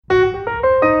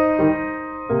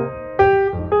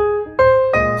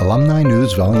Alumni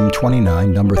News Volume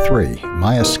 29, Number 3,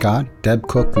 Maya Scott, Deb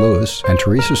Cook Lewis, and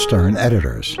Teresa Stern,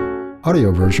 editors.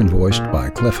 Audio version voiced by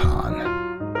Cliff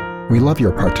Hahn. We love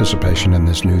your participation in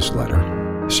this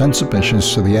newsletter. Send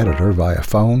submissions to the editor via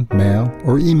phone, mail,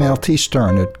 or email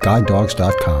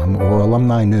tstern@guidedogs.com or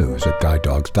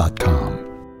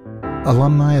alumninews@guidedogs.com.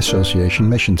 Alumni Association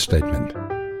Mission Statement.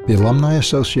 The Alumni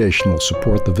Association will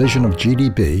support the vision of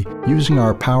GDB using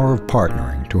our power of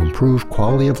partnering to improve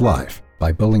quality of life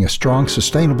by building a strong,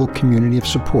 sustainable community of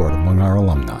support among our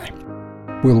alumni.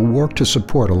 We will work to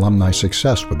support alumni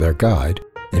success with their guide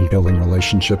in building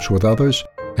relationships with others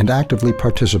and actively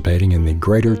participating in the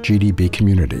greater GDB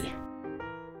community.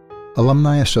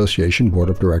 Alumni Association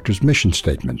Board of Directors Mission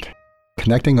Statement.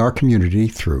 Connecting our community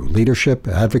through leadership,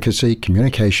 advocacy,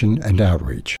 communication, and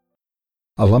outreach.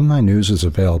 Alumni News is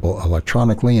available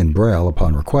electronically in Braille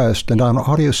upon request and on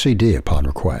audio CD upon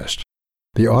request.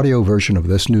 The audio version of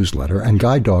this newsletter and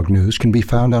Guide Dog News can be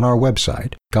found on our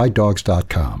website,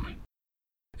 guidedogs.com.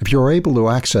 If you are able to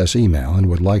access email and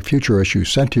would like future issues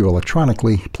sent to you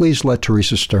electronically, please let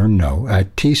Teresa Stern know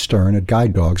at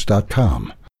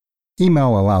tstern@guidedogs.com.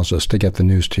 Email allows us to get the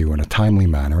news to you in a timely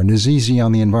manner and is easy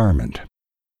on the environment.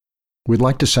 We'd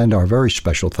like to send our very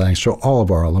special thanks to all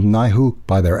of our alumni who,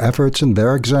 by their efforts and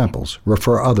their examples,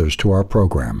 refer others to our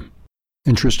program.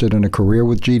 Interested in a career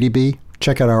with GDB?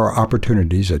 Check out our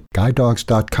opportunities at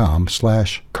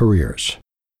guidedogs.com/careers.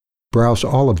 Browse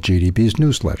all of GDB's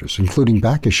newsletters, including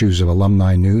back issues of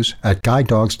Alumni News, at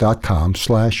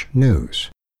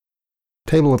guidedogs.com/news.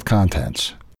 Table of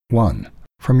Contents. 1.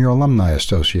 From your Alumni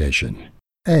Association.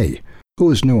 A.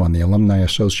 Who is new on the Alumni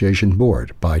Association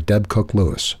Board? By Deb Cook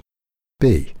Lewis.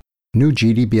 B. New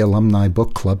GDB Alumni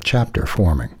Book Club Chapter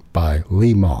forming by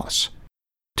Lee Moss.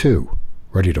 2.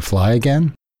 Ready to fly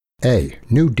again? A.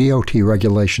 New DOT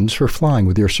regulations for flying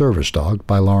with your service dog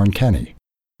by Lauren Kenny.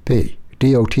 B.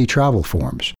 DOT travel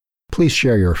forms. Please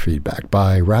share your feedback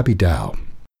by Rabbi Dow.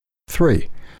 3.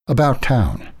 About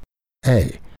Town.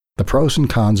 A. The pros and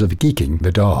cons of geeking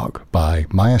the dog by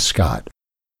Maya Scott.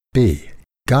 B.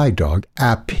 Guide Dog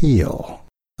Appeal.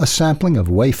 A sampling of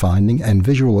wayfinding and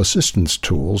visual assistance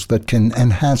tools that can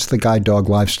enhance the guide dog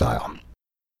lifestyle.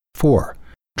 4.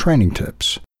 Training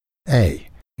tips. A.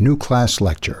 New class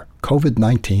lecture,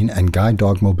 COVID-19 and guide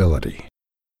dog mobility.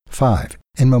 5.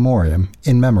 In memoriam,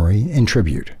 in memory, in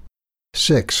tribute.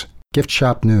 6. Gift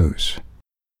shop news.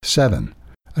 7.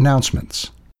 Announcements.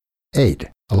 8.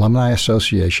 Alumni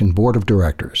Association Board of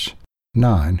Directors.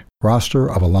 9. Roster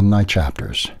of alumni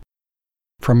chapters.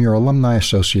 From your Alumni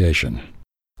Association.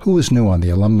 Who is new on the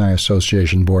Alumni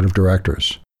Association Board of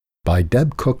Directors? By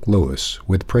Deb Cook Lewis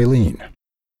with Praline.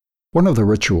 One of the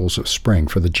rituals of spring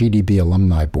for the GDB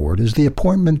Alumni Board is the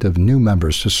appointment of new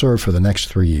members to serve for the next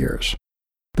 3 years.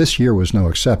 This year was no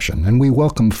exception, and we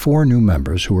welcome 4 new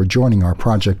members who are joining our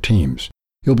project teams.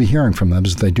 You'll be hearing from them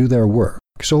as they do their work,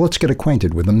 so let's get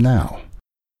acquainted with them now.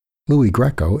 Louis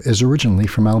Greco is originally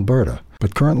from Alberta,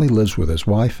 but currently lives with his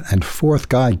wife and 4th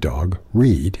guide dog,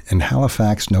 Reed, in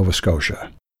Halifax, Nova Scotia.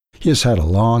 He has had a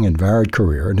long and varied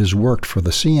career and has worked for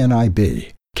the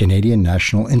CNIB, Canadian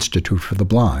National Institute for the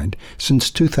Blind,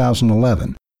 since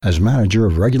 2011 as Manager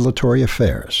of Regulatory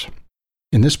Affairs.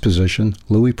 In this position,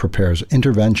 Louis prepares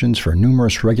interventions for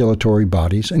numerous regulatory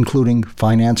bodies including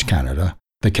Finance Canada,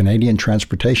 the Canadian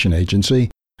Transportation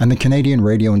Agency, and the Canadian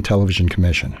Radio and Television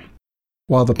Commission.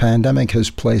 While the pandemic has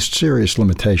placed serious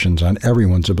limitations on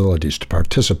everyone's abilities to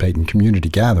participate in community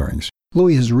gatherings,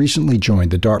 Louis has recently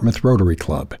joined the Dartmouth Rotary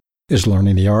Club, is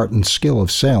learning the art and skill of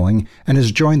sailing, and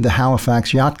has joined the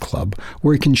Halifax Yacht Club,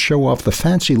 where he can show off the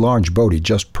fancy large boat he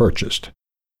just purchased.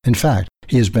 In fact,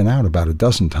 he has been out about a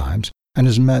dozen times and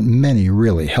has met many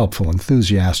really helpful,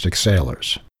 enthusiastic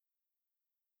sailors.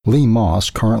 Lee Moss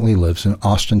currently lives in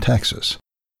Austin, Texas.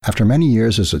 After many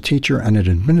years as a teacher and an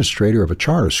administrator of a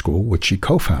charter school, which she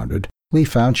co-founded, Lee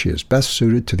found she is best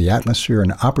suited to the atmosphere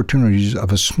and opportunities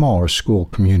of a smaller school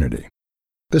community.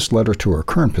 This led her to her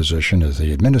current position as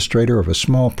the administrator of a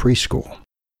small preschool.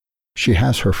 She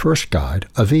has her first guide,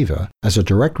 Aviva, as a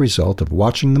direct result of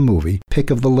watching the movie Pick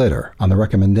of the Litter on the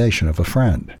recommendation of a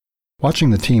friend.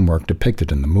 Watching the teamwork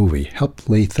depicted in the movie helped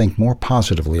Lee think more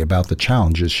positively about the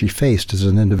challenges she faced as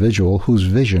an individual whose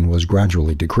vision was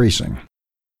gradually decreasing.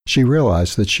 She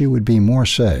realized that she would be more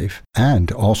safe,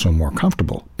 and also more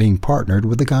comfortable, being partnered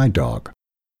with a guide dog.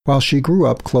 While she grew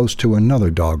up close to another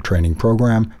dog training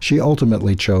program, she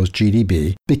ultimately chose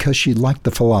GDB because she liked the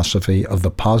philosophy of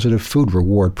the positive food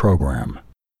reward program.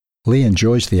 Lee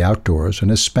enjoys the outdoors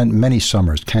and has spent many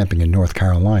summers camping in North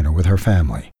Carolina with her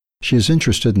family. She is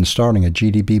interested in starting a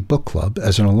GDB book club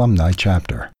as an alumni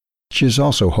chapter. She is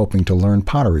also hoping to learn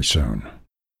pottery soon.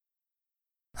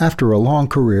 After a long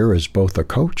career as both a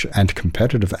coach and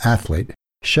competitive athlete,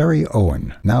 Sherry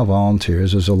Owen now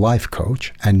volunteers as a life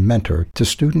coach and mentor to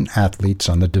student athletes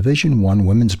on the Division I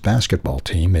women's basketball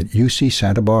team at UC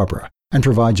Santa Barbara and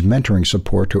provides mentoring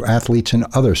support to athletes in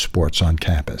other sports on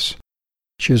campus.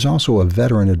 She is also a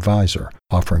veteran advisor,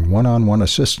 offering one-on-one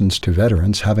assistance to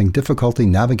veterans having difficulty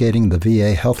navigating the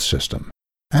VA health system,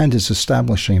 and is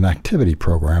establishing an activity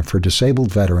program for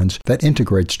disabled veterans that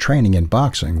integrates training in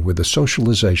boxing with the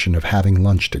socialization of having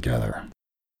lunch together.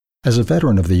 As a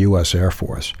veteran of the U.S. Air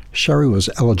Force, Sherry was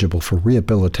eligible for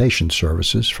rehabilitation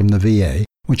services from the VA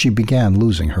when she began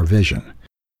losing her vision.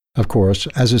 Of course,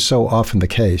 as is so often the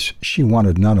case, she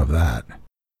wanted none of that.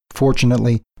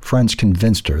 Fortunately, friends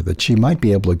convinced her that she might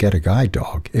be able to get a guide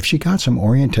dog if she got some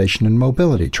orientation and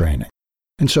mobility training,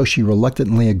 and so she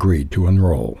reluctantly agreed to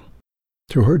enroll.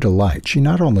 To her delight, she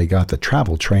not only got the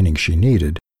travel training she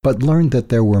needed, but learned that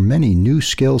there were many new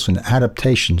skills and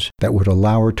adaptations that would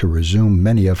allow her to resume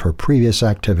many of her previous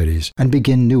activities and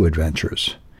begin new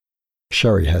adventures.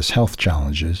 Sherry has health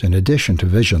challenges in addition to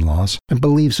vision loss and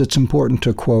believes it's important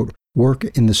to, quote, work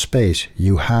in the space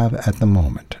you have at the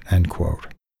moment, end quote.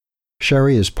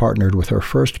 Sherry is partnered with her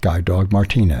first guide dog,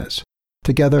 Martinez.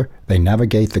 Together, they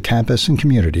navigate the campus and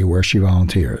community where she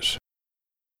volunteers.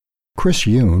 Chris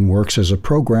Yoon works as a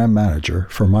program manager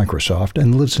for Microsoft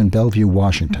and lives in Bellevue,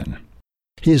 Washington.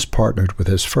 He is partnered with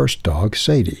his first dog,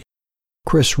 Sadie.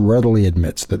 Chris readily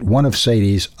admits that one of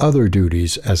Sadie's other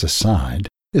duties as assigned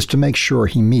is to make sure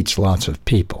he meets lots of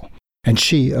people, and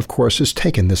she, of course, has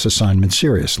taken this assignment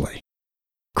seriously.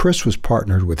 Chris was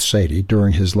partnered with Sadie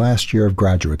during his last year of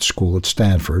graduate school at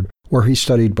Stanford, where he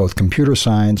studied both computer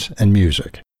science and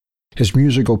music. His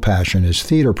musical passion is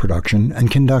theater production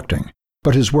and conducting,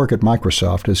 but his work at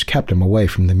Microsoft has kept him away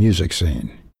from the music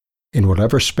scene. In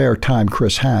whatever spare time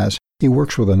Chris has, he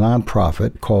works with a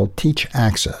nonprofit called Teach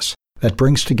Access that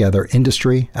brings together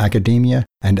industry, academia,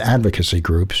 and advocacy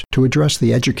groups to address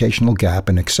the educational gap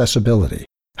in accessibility,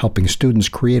 helping students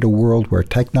create a world where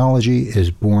technology is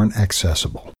born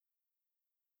accessible.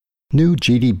 New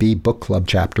GDB Book Club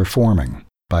Chapter Forming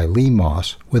by Lee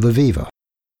Moss with Aviva.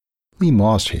 Lee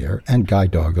Moss here, and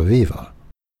guide dog Aviva.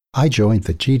 I joined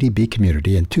the GDB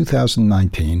community in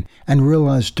 2019 and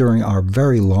realized during our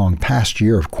very long past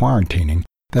year of quarantining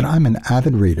that I'm an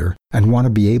avid reader and want to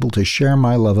be able to share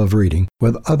my love of reading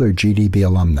with other GDB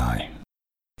alumni.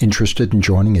 Interested in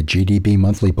joining a GDB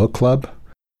monthly book club?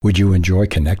 Would you enjoy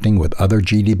connecting with other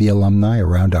GDB alumni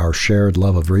around our shared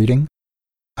love of reading?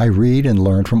 I read and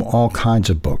learn from all kinds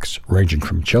of books, ranging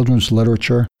from children's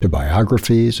literature to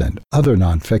biographies and other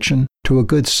nonfiction to a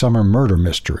good summer murder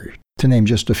mystery, to name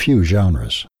just a few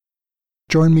genres.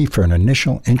 Join me for an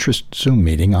initial interest Zoom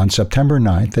meeting on September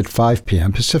 9th at 5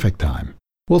 p.m. Pacific Time.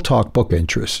 We'll talk book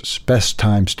interests, best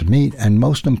times to meet, and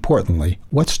most importantly,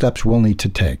 what steps we'll need to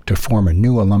take to form a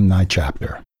new alumni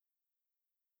chapter.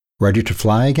 Ready to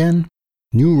fly again?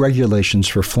 New Regulations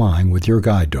for Flying with Your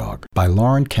Guide Dog by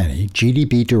Lauren Kenny,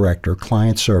 GDB Director,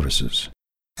 Client Services.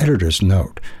 Editor's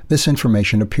note: this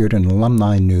information appeared in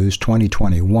Alumni News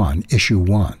 2021, Issue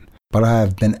 1. But I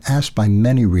have been asked by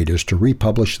many readers to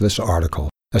republish this article,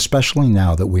 especially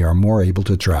now that we are more able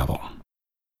to travel.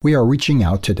 We are reaching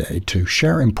out today to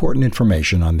share important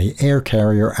information on the Air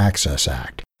Carrier Access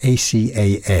Act,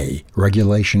 ACAA,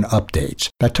 regulation updates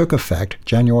that took effect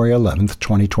January 11,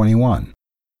 2021.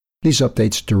 These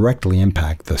updates directly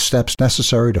impact the steps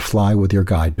necessary to fly with your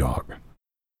guide dog.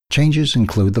 Changes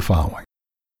include the following.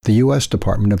 The U.S.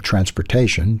 Department of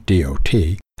Transportation, DOT,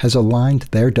 has aligned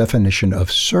their definition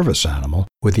of service animal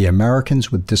with the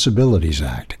Americans with Disabilities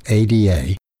Act,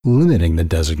 ADA, limiting the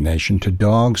designation to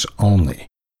dogs only.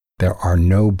 There are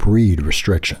no breed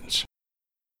restrictions.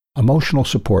 Emotional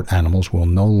support animals will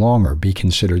no longer be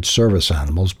considered service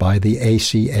animals by the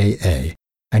ACAA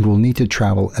and will need to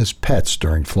travel as pets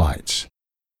during flights.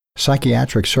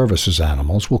 Psychiatric services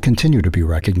animals will continue to be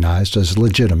recognized as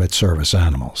legitimate service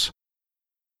animals.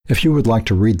 If you would like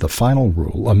to read the final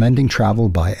rule amending travel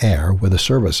by air with a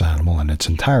service animal in its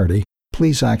entirety,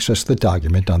 please access the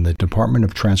document on the Department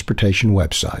of Transportation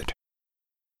website.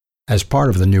 As part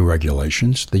of the new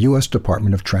regulations, the U.S.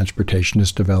 Department of Transportation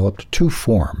has developed 2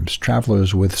 forms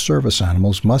travelers with service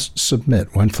animals must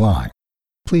submit when flying.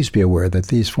 Please be aware that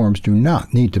these forms do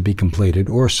not need to be completed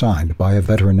or signed by a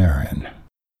veterinarian.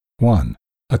 1.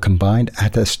 A combined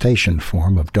attestation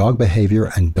form of dog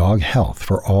behavior and dog health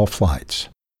for all flights.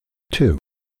 2.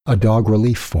 A dog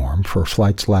relief form for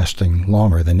flights lasting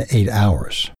longer than 8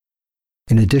 hours.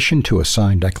 In addition to a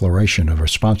signed declaration of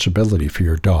responsibility for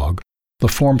your dog, the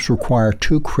forms require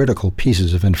 2 critical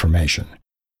pieces of information: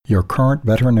 your current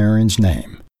veterinarian's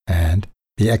name and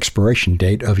the expiration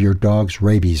date of your dog's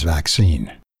rabies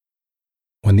vaccine.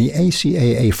 When the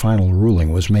ACAA final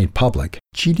ruling was made public,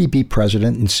 GDB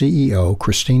President and CEO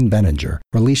Christine Benninger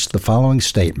released the following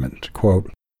statement,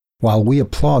 quote, "While we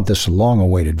applaud this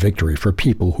long-awaited victory for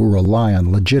people who rely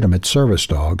on legitimate service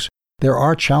dogs, there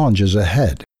are challenges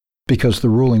ahead because the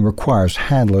ruling requires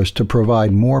handlers to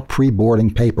provide more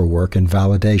pre-boarding paperwork and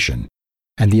validation,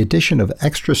 and the addition of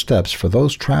extra steps for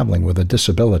those traveling with a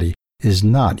disability is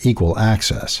not equal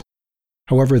access.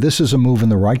 However, this is a move in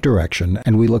the right direction,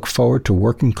 and we look forward to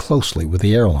working closely with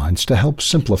the airlines to help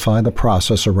simplify the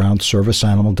process around service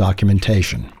animal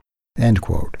documentation." End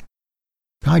quote.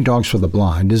 Guide Dogs for the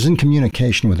Blind is in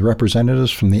communication with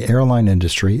representatives from the airline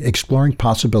industry exploring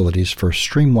possibilities for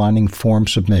streamlining form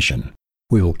submission.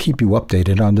 We will keep you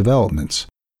updated on developments.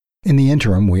 In the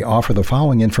interim, we offer the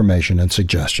following information and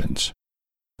suggestions.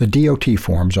 The DOT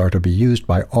forms are to be used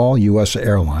by all U.S.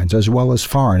 airlines as well as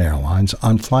foreign airlines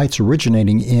on flights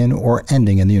originating in or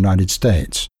ending in the United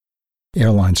States.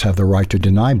 Airlines have the right to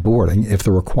deny boarding if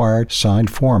the required signed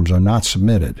forms are not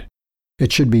submitted.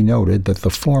 It should be noted that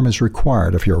the form is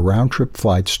required if your round-trip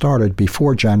flight started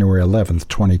before January 11,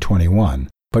 2021,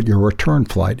 but your return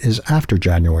flight is after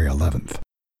January 11th.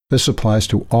 This applies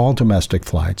to all domestic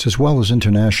flights as well as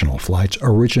international flights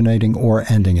originating or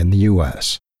ending in the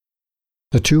U.S.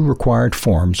 The two required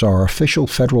forms are official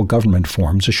federal government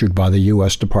forms issued by the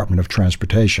U.S. Department of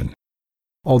Transportation.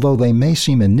 Although they may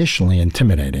seem initially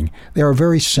intimidating, they are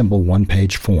very simple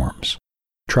one-page forms.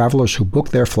 Travelers who book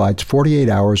their flights 48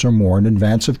 hours or more in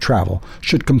advance of travel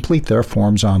should complete their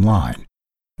forms online.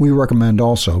 We recommend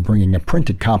also bringing a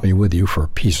printed copy with you for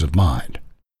peace of mind.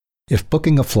 If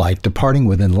booking a flight departing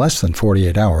within less than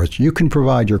 48 hours, you can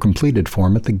provide your completed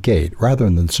form at the gate rather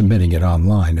than submitting it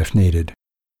online if needed.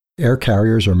 Air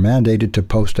carriers are mandated to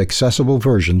post accessible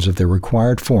versions of the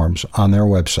required forms on their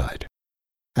website.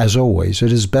 As always,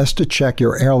 it is best to check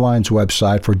your airline's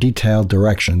website for detailed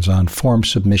directions on form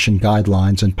submission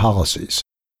guidelines and policies.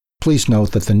 Please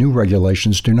note that the new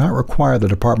regulations do not require the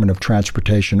Department of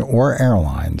Transportation or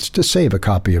airlines to save a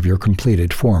copy of your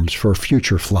completed forms for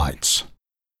future flights.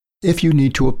 If you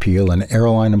need to appeal an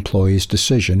airline employee's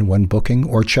decision when booking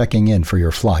or checking in for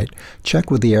your flight,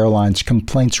 check with the airline's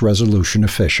Complaints Resolution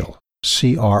Official,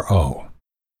 CRO.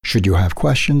 Should you have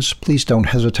questions, please don't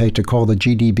hesitate to call the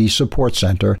GDB Support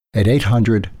Center at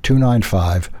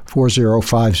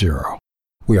 800-295-4050.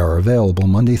 We are available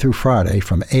Monday through Friday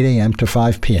from 8 a.m. to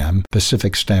 5 p.m.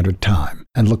 Pacific Standard Time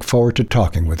and look forward to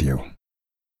talking with you.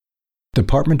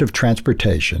 Department of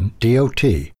Transportation, DOT,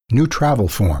 New Travel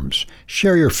Forms.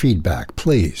 Share your feedback,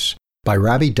 please. By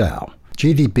Ravi Dow,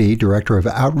 GDB Director of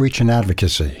Outreach and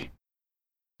Advocacy.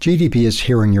 GDB is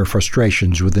hearing your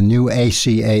frustrations with the new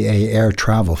ACAA air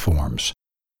travel forms.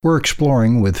 We're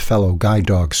exploring with fellow guide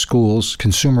dog schools,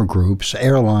 consumer groups,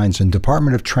 airlines, and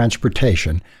Department of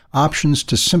Transportation options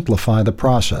to simplify the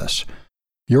process.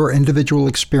 Your individual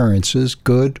experiences,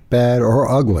 good, bad, or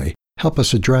ugly, help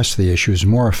us address the issues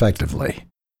more effectively.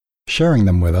 Sharing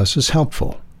them with us is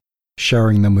helpful.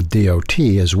 Sharing them with DOT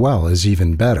as well is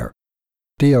even better.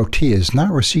 DOT is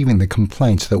not receiving the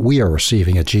complaints that we are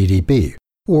receiving at GDB,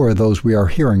 or those we are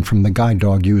hearing from the guide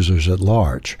dog users at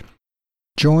large.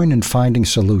 Join in finding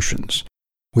solutions.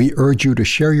 We urge you to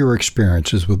share your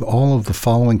experiences with all of the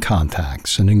following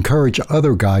contacts and encourage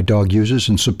other guide dog users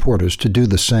and supporters to do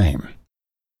the same.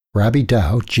 Ravi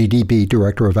Dow, GDB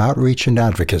Director of Outreach and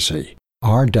Advocacy,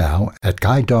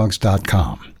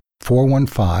 rdow@guidedogs.com.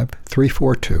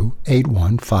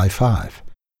 415-342-8155.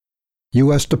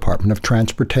 U.S. Department of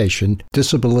Transportation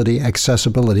Disability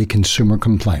Accessibility Consumer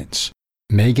Complaints.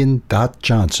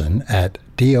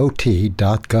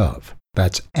 Megan.Johnson@dot.gov.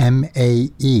 That's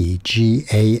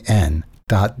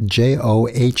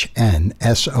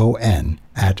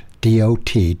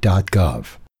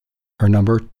meagan.johnsson@dot.gov. Her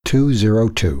number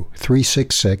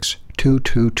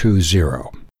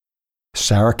 202-366-2220.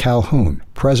 Sarah Calhoun,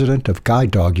 President of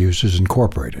Guide Dog Users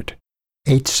Incorporated,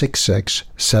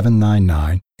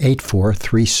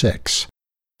 866-799-8436,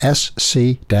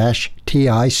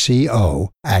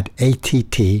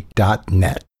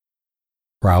 sc-tico@att.net.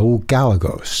 Raul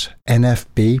Gallegos,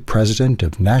 NFB President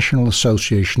of National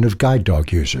Association of Guide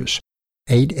Dog Users,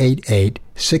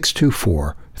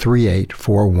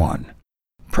 888-624-3841,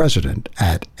 President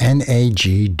at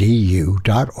nagdu.org.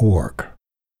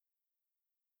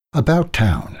 About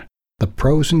Town, The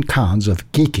Pros and Cons of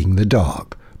Geeking the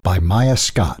Dog, by Maya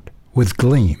Scott, with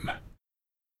Gleam.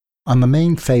 On the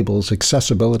main Fables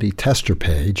accessibility tester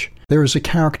page, there is a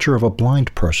caricature of a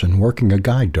blind person working a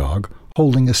guide dog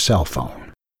holding a cell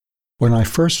phone. When I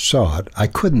first saw it, I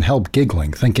couldn't help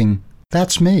giggling, thinking,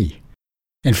 that's me.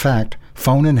 In fact,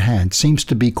 phone in hand seems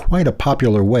to be quite a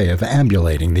popular way of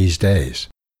ambulating these days.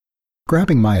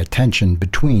 Grabbing my attention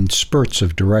between spurts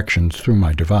of directions through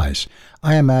my device,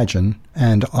 I imagine,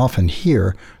 and often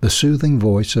hear, the soothing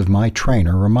voice of my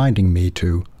trainer reminding me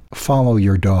to follow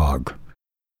your dog.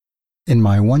 In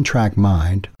my one-track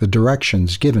mind, the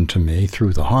directions given to me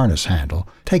through the harness handle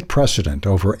take precedent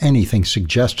over anything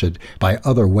suggested by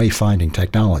other wayfinding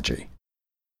technology.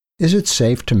 Is it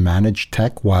safe to manage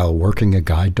tech while working a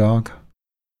guide dog?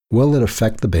 Will it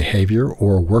affect the behavior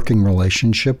or working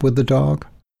relationship with the dog?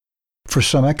 For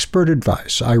some expert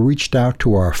advice, I reached out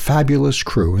to our fabulous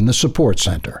crew in the support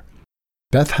center.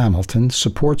 Beth Hamilton,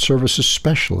 support services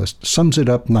specialist, sums it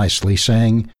up nicely,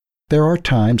 saying, "There are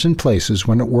times and places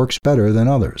when it works better than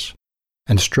others,"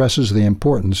 and stresses the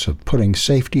importance of putting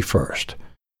safety first.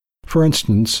 For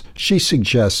instance, she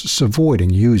suggests avoiding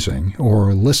using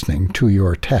or listening to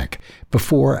your tech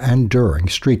before and during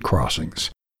street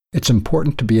crossings. It's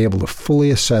important to be able to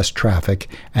fully assess traffic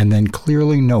and then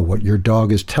clearly know what your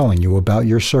dog is telling you about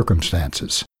your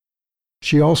circumstances.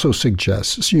 She also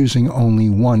suggests using only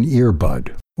one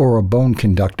earbud or a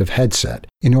bone-conductive headset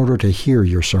in order to hear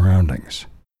your surroundings.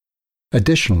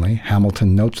 Additionally,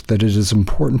 Hamilton notes that it is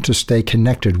important to stay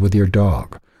connected with your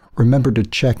dog. Remember to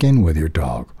check in with your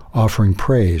dog, offering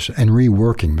praise and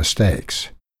reworking mistakes.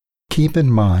 Keep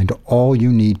in mind all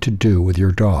you need to do with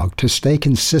your dog to stay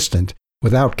consistent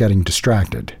without getting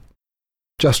distracted.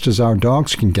 Just as our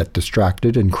dogs can get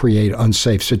distracted and create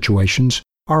unsafe situations,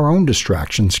 our own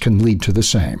distractions can lead to the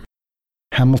same.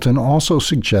 Hamilton also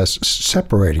suggests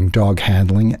separating dog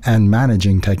handling and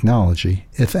managing technology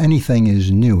if anything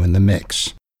is new in the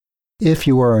mix. If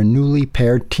you are a newly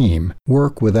paired team,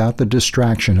 work without the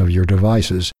distraction of your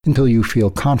devices until you feel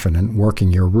confident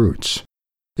working your routes.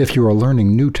 If you are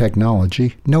learning new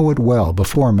technology, know it well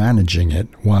before managing it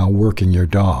while working your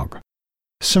dog.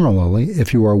 Similarly,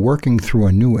 if you are working through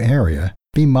a new area,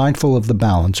 be mindful of the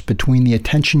balance between the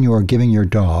attention you are giving your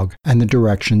dog and the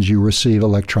directions you receive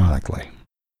electronically.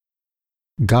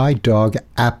 Guide Dog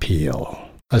Appeal,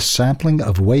 a sampling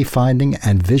of wayfinding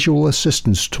and visual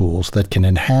assistance tools that can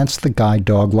enhance the guide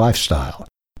dog lifestyle,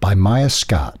 by Maya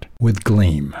Scott with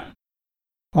Gleam.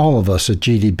 All of us at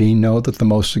GDB know that the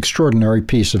most extraordinary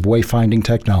piece of wayfinding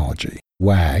technology,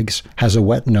 Wags, has a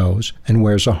wet nose and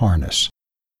wears a harness.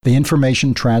 The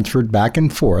information transferred back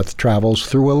and forth travels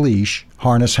through a leash,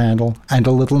 harness handle, and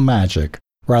a little magic,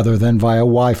 rather than via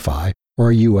Wi-Fi or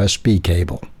a USB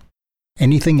cable.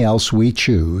 Anything else we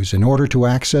choose in order to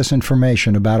access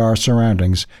information about our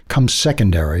surroundings comes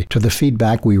secondary to the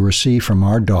feedback we receive from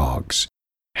our dogs.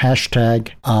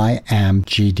 #IamGDB.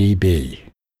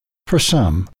 For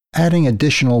some, adding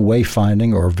additional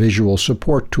wayfinding or visual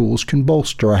support tools can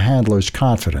bolster a handler's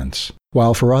confidence,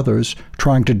 while for others,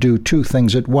 trying to do two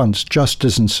things at once just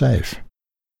isn't safe.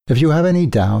 If you have any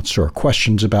doubts or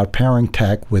questions about pairing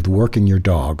tech with working your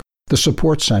dog, the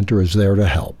Support Center is there to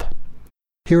help.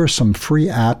 Here are some free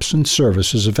apps and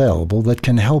services available that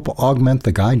can help augment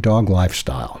the guide dog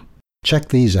lifestyle. Check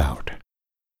these out.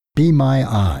 Be My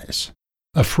Eyes,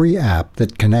 a free app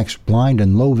that connects blind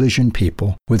and low-vision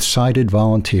people with sighted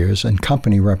volunteers and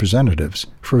company representatives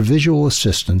for visual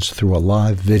assistance through a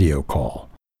live video call.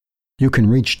 You can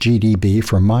reach GDB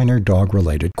for minor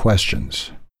dog-related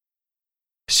questions.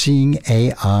 Seeing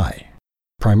AI,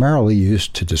 primarily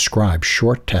used to describe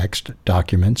short text,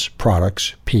 documents,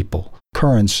 products, people,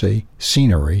 currency,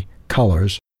 scenery,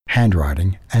 colors,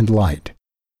 handwriting, and light.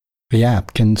 The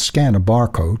app can scan a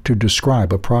barcode to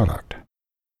describe a product.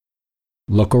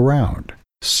 Look Around,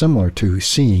 similar to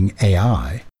Seeing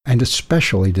AI, and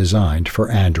especially designed for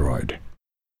Android.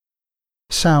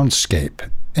 Soundscape,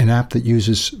 an app that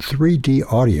uses 3D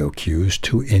audio cues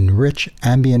to enrich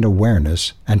ambient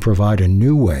awareness and provide a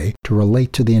new way to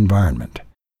relate to the environment.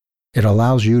 It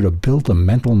allows you to build a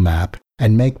mental map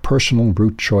and make personal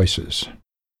route choices.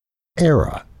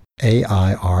 Aira,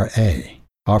 AIRA,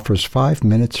 offers 5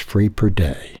 minutes free per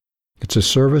day. It's a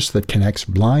service that connects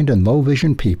blind and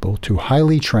low-vision people to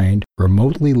highly trained,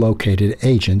 remotely located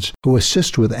agents who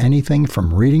assist with anything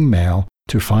from reading mail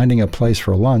to finding a place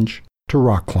for lunch to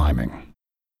rock climbing.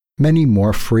 Many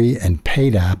more free and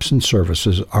paid apps and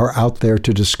services are out there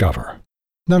to discover.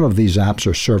 None of these apps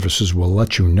or services will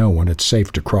let you know when it's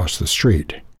safe to cross the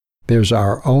street. There's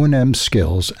our O&M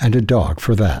skills and a dog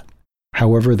for that.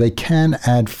 However, they can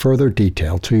add further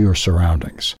detail to your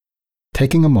surroundings.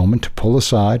 Taking a moment to pull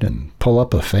aside and pull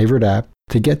up a favorite app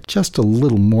to get just a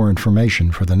little more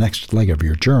information for the next leg of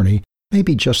your journey may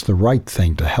be just the right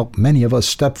thing to help many of us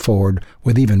step forward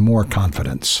with even more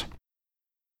confidence.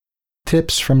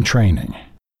 Tips from training.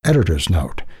 Editor's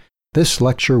note. This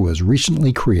lecture was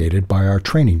recently created by our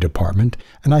training department,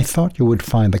 and I thought you would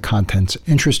find the contents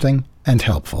interesting and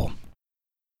helpful.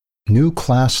 New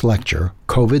class lecture,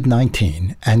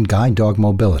 COVID-19 and Guide Dog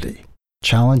Mobility,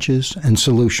 Challenges and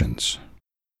Solutions.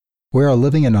 We are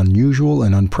living in unusual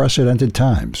and unprecedented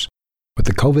times. With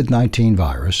the COVID-19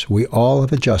 virus, we all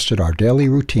have adjusted our daily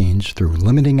routines through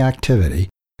limiting activity,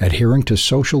 adhering to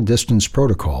social distance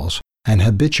protocols, and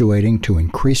habituating to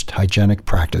increased hygienic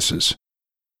practices.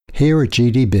 Here at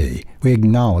GDB, we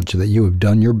acknowledge that you have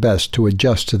done your best to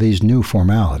adjust to these new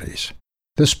formalities.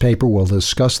 This paper will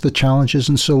discuss the challenges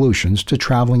and solutions to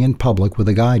traveling in public with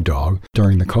a guide dog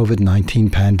during the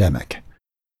COVID-19 pandemic.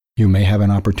 You may have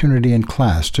an opportunity in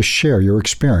class to share your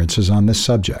experiences on this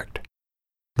subject.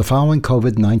 The following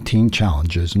COVID-19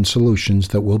 challenges and solutions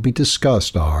that will be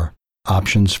discussed are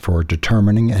options for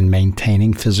determining and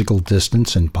maintaining physical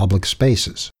distance in public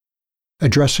spaces,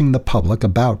 addressing the public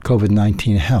about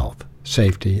COVID-19 health,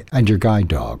 safety, and your guide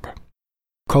dog,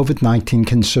 COVID-19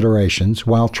 considerations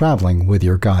while traveling with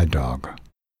your guide dog.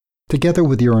 Together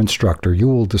with your instructor, you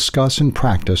will discuss and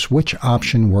practice which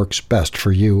option works best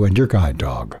for you and your guide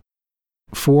dog.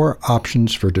 4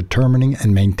 options for determining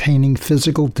and maintaining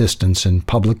physical distance in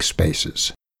public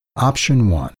spaces. Option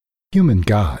 1. Human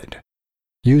guide.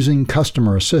 Using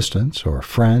customer assistance or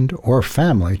friend or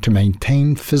family to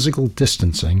maintain physical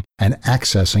distancing and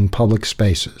accessing public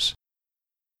spaces.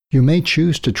 You may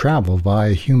choose to travel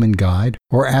via human guide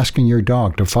or asking your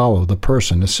dog to follow the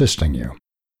person assisting you.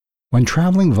 When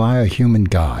traveling via human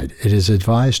guide, it is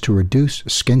advised to reduce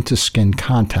skin-to-skin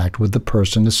contact with the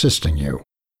person assisting you.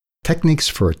 Techniques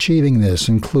for achieving this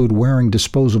include wearing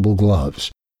disposable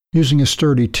gloves, using a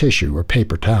sturdy tissue or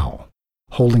paper towel,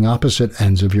 holding opposite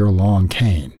ends of your long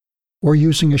cane, or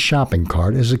using a shopping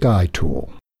cart as a guide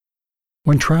tool.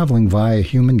 When traveling via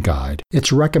human guide,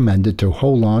 it's recommended to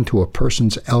hold on to a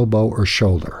person's elbow or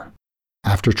shoulder.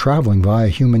 After traveling via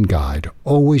human guide,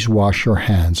 always wash your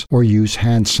hands or use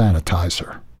hand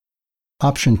sanitizer.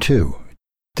 Option 2.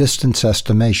 Distance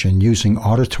estimation using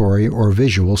auditory or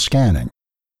visual scanning.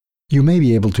 You may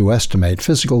be able to estimate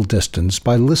physical distance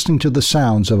by listening to the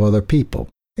sounds of other people,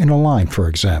 in a line for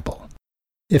example.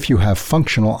 If you have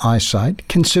functional eyesight,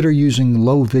 consider using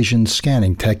low-vision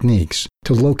scanning techniques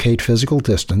to locate physical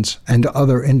distance and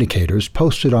other indicators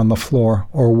posted on the floor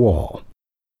or wall.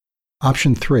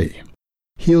 Option 3.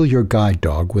 Heel your guide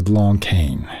dog with long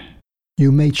cane.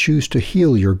 You may choose to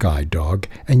heel your guide dog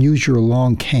and use your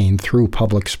long cane through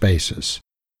public spaces.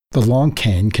 The long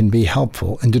cane can be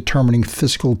helpful in determining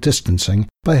physical distancing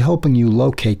by helping you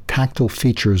locate tactile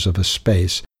features of a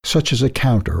space, such as a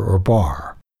counter or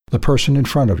bar, the person in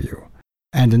front of you,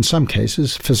 and in some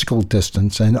cases, physical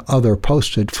distance and other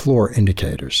posted floor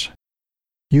indicators.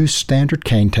 Use standard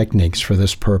cane techniques for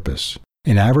this purpose.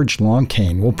 An average long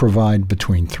cane will provide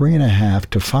between 3.5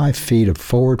 to 5 feet of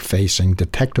forward-facing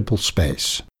detectable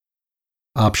space.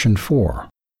 Option 4.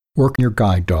 Work your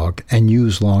guide dog and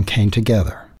use long cane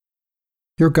together.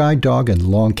 Your guide dog and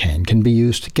long cane can be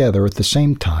used together at the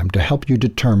same time to help you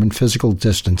determine physical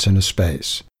distance in a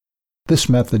space. This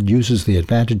method uses the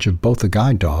advantage of both a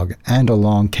guide dog and a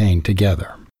long cane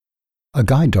together. A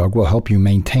guide dog will help you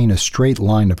maintain a straight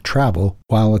line of travel,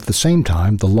 while at the same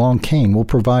time the long cane will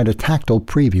provide a tactile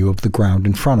preview of the ground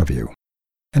in front of you.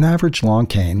 An average long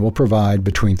cane will provide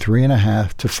between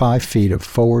 3.5 to 5 feet of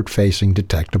forward-facing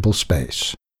detectable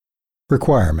space.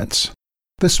 Requirements.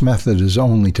 This method is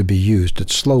only to be used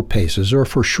at slow paces or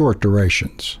for short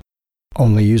durations.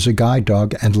 Only use a guide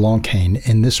dog and long cane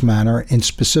in this manner in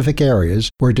specific areas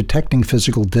where detecting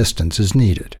physical distance is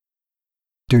needed.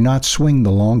 Do not swing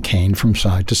the long cane from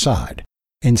side to side.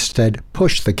 Instead,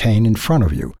 push the cane in front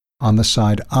of you, on the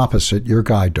side opposite your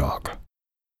guide dog.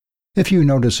 If you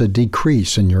notice a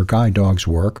decrease in your guide dog's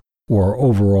work or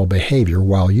overall behavior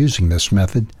while using this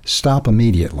method, stop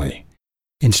immediately.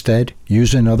 Instead,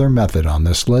 use another method on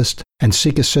this list and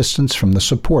seek assistance from the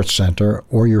support center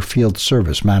or your field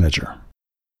service manager.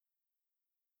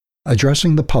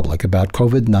 Addressing the public about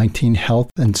COVID-19 health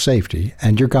and safety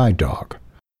and your guide dog.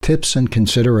 Tips and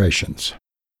considerations.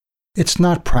 It's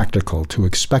not practical to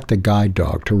expect a guide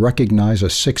dog to recognize a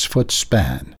 6-foot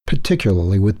span,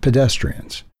 particularly with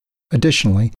pedestrians.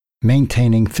 Additionally,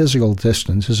 maintaining physical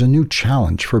distance is a new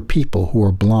challenge for people who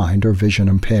are blind or vision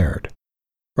impaired.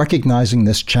 Recognizing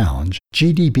this challenge,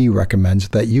 GDB recommends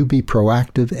that you be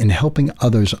proactive in helping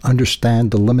others understand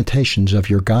the limitations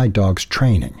of your guide dog's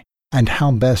training and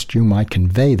how best you might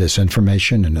convey this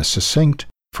information in a succinct,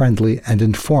 friendly, and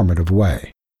informative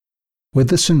way. With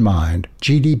this in mind,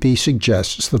 GDB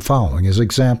suggests the following as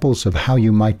examples of how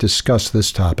you might discuss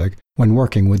this topic when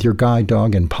working with your guide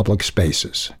dog in public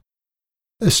spaces.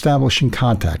 establishing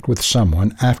contact with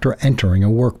someone after entering a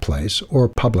workplace or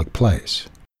public place.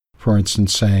 For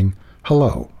instance, saying,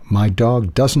 "Hello, my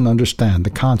dog doesn't understand the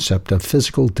concept of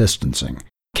physical distancing.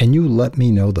 Can you let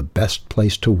me know the best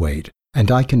place to wait,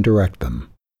 and I can direct them?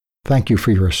 Thank you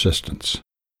for your assistance."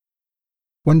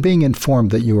 When being informed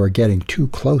that you are getting too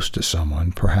close to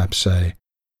someone, perhaps say,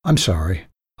 "I'm sorry.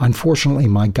 Unfortunately,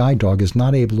 my guide dog is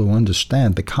not able to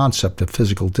understand the concept of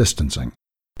physical distancing.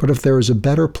 But if there is a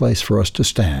better place for us to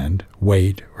stand,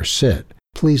 wait, or sit,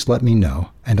 please let me know,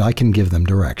 and I can give them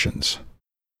directions."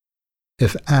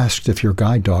 If asked if your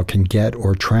guide dog can get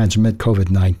or transmit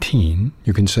COVID-19,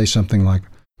 you can say something like,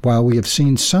 "While we have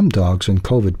seen some dogs in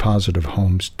COVID-positive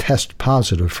homes test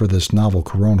positive for this novel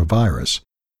coronavirus,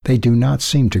 they do not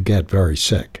seem to get very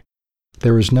sick.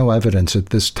 There is no evidence at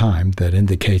this time that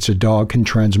indicates a dog can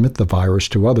transmit the virus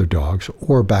to other dogs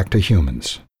or back to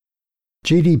humans."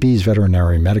 GDB's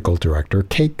Veterinary Medical Director,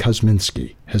 Kate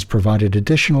Kosminski, has provided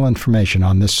additional information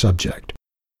on this subject.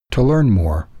 To learn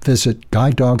more, visit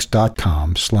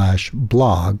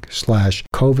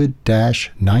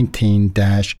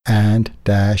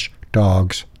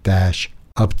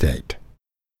guideddogs.com/blog/COVID-19-and-dogs-update.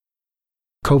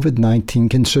 COVID-19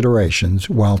 considerations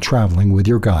while traveling with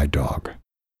your guide dog.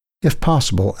 If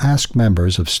possible, ask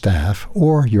members of staff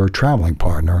or your traveling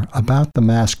partner about the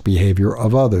mask behavior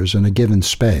of others in a given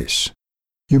space.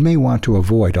 You may want to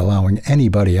avoid allowing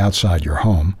anybody outside your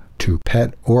home to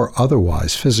pet or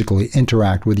otherwise physically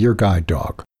interact with your guide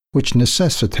dog, which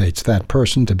necessitates that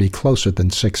person to be closer than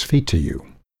 6 feet to you.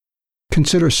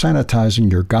 Consider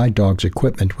sanitizing your guide dog's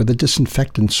equipment with a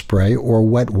disinfectant spray or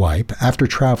wet wipe after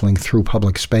traveling through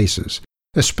public spaces,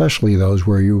 especially those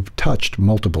where you've touched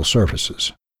multiple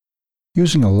surfaces.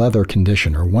 Using a leather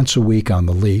conditioner once a week on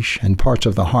the leash and parts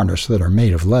of the harness that are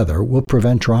made of leather will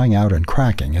prevent drying out and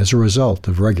cracking as a result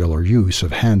of regular use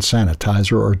of hand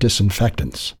sanitizer or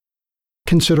disinfectants.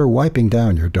 Consider wiping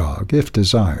down your dog if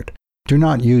desired. Do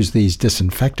not use these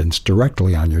disinfectants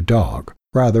directly on your dog.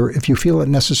 Rather, if you feel it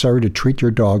necessary to treat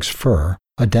your dog's fur,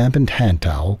 a dampened hand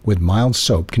towel with mild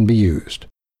soap can be used.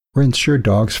 Rinse your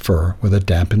dog's fur with a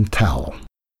dampened towel.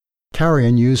 Carry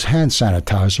and use hand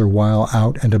sanitizer while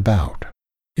out and about.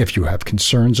 If you have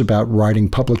concerns about riding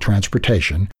public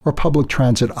transportation or public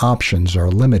transit options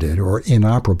are limited or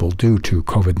inoperable due to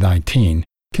COVID-19,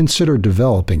 consider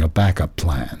developing a backup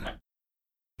plan.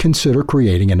 Consider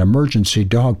creating an emergency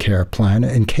dog care plan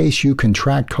in case you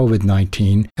contract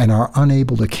COVID-19 and are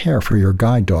unable to care for your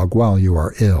guide dog while you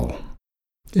are ill.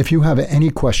 If you have any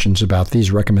questions about these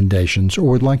recommendations or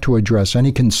would like to address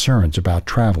any concerns about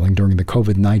traveling during the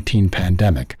COVID-19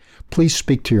 pandemic, please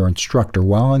speak to your instructor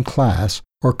while in class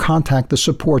or contact the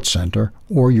support center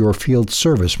or your field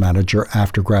service manager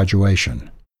after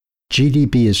graduation.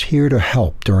 GDB is here to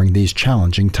help during these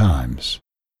challenging times.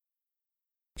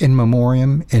 In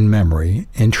memoriam, in memory,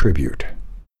 in tribute.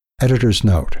 Editor's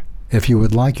note: if you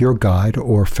would like your guide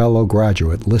or fellow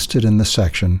graduate listed in the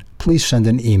section, please send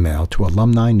an email to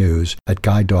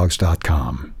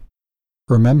alumninews@guidedogs.com.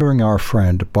 Remembering our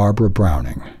friend Barbara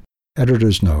Browning.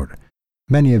 Editor's note: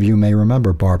 many of you may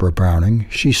remember Barbara Browning.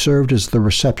 She served as the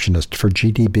receptionist for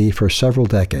GDB for several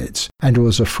decades and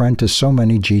was a friend to so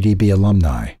many GDB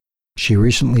alumni. She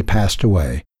recently passed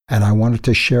away, and I wanted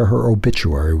to share her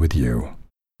obituary with you.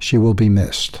 She will be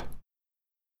missed.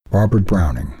 Barbara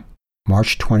Browning,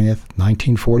 March 20th,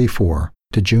 1944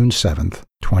 to June 7th,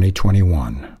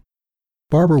 2021.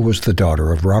 Barbara was the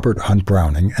daughter of Robert Hunt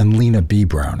Browning and Lena B.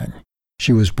 Browning.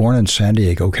 She was born in San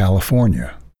Diego,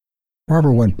 California.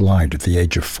 Barbara went blind at the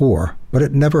age of 4, but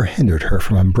it never hindered her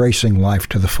from embracing life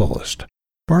to the fullest.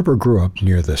 Barbara grew up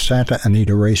near the Santa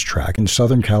Anita racetrack in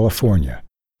Southern California.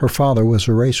 Her father was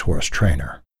a racehorse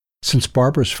trainer. Since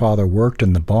Barbara's father worked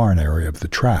in the barn area of the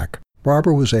track,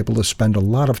 Barbara was able to spend a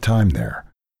lot of time there.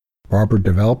 Barbara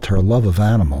developed her love of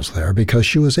animals there because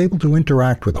she was able to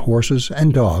interact with horses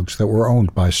and dogs that were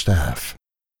owned by staff.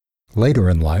 Later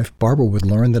in life, Barbara would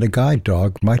learn that a guide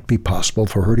dog might be possible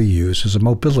for her to use as a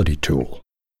mobility tool.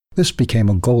 This became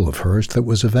a goal of hers that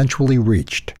was eventually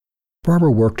reached.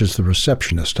 Barbara worked as the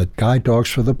receptionist at Guide Dogs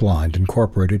for the Blind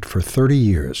Incorporated for 30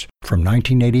 years, from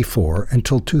 1984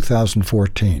 until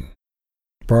 2014.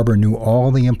 Barbara knew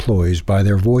all the employees by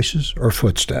their voices or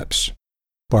footsteps.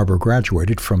 Barbara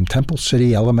graduated from Temple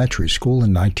City Elementary School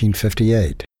in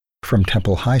 1958, from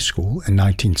Temple High School in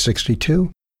 1962,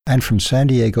 and from San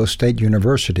Diego State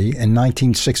University in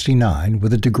 1969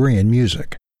 with a degree in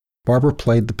music. Barbara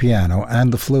played the piano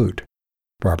and the flute.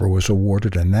 Barbara was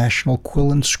awarded a National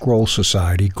Quill and Scroll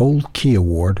Society Gold Key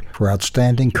Award for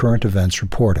Outstanding Current Events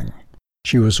Reporting.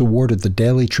 She was awarded the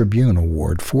Daily Tribune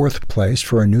Award, 4th place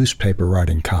for a newspaper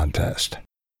writing contest.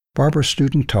 Barbara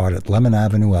student taught at Lemon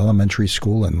Avenue Elementary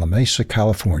School in La Mesa,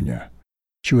 California.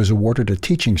 She was awarded a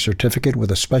teaching certificate with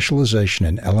a specialization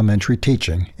in elementary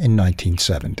teaching in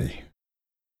 1970.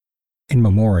 In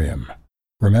memoriam,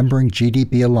 remembering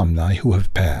GDB alumni who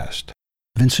have passed.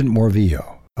 Vincent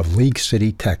Morvillo of League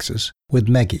City, Texas, with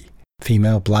Meggie,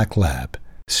 female black lab,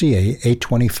 CA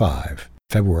 825,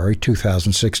 February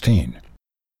 2016.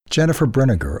 Jennifer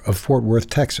Brinegar of Fort Worth,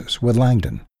 Texas, with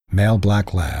Langdon, male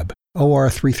black lab, OR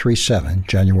 337,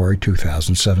 January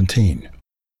 2017.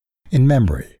 In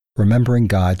memory, remembering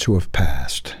guides who have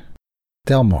passed.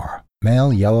 Delmar,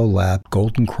 male yellow lab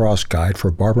Golden Cross guide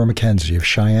for Barbara McKenzie of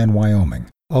Cheyenne, Wyoming,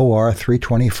 OR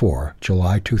 324,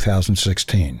 July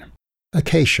 2016.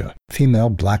 Acacia, female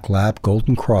black lab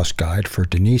Golden Cross guide for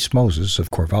Denise Moses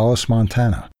of Corvallis,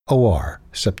 Montana, OR,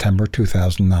 September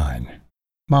 2009.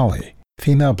 Molly,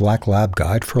 female black lab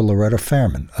guide for Loretta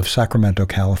Fairman of Sacramento,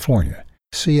 California,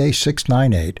 CA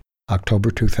 698,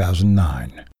 October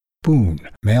 2009. Boone,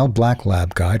 male black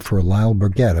lab guide for Lyle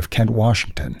Burgett of Kent,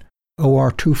 Washington,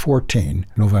 OR 214,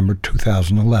 November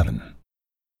 2011.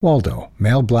 Waldo,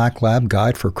 male black lab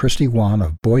guide for Christy Wan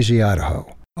of Boise,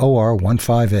 Idaho, OR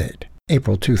 158,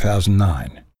 April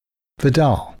 2009.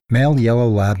 Vidal, male yellow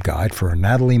lab guide for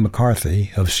Natalie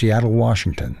McCarthy of Seattle,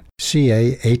 Washington,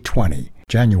 CA 820,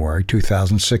 January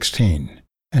 2016.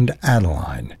 And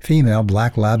Adeline, female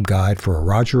black lab guide for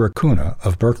Roger Acuna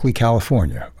of Berkeley,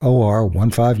 California, OR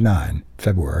 159,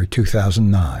 February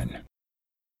 2009.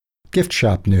 Gift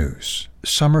Shop News,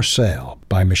 Summer Sale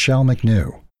by Michelle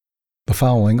McNew. The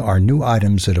following are new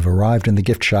items that have arrived in the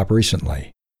gift shop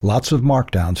recently. Lots of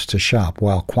markdowns to shop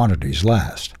while quantities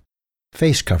last.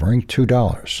 Face covering,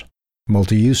 $2.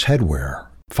 Multi-use headwear,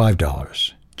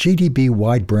 $5. GDB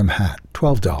wide brim hat,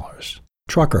 $12.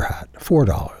 Trucker hat,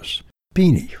 $4.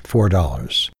 Beanie,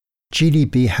 $4.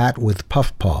 GDB hat with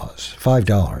puff paws,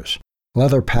 $5.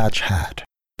 Leather patch hat,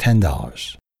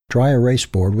 $10. Dry erase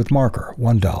board with marker,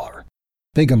 $1.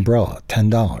 Big umbrella,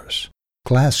 $10.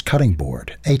 Glass cutting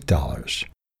board, $8.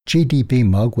 GDB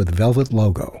mug with velvet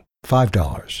logo,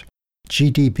 $5.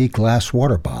 GDB glass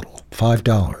water bottle,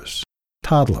 $5.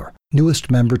 Toddler, newest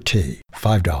member tee,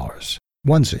 $5.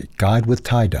 Onesie, guide with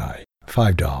tie-dye,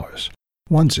 $5.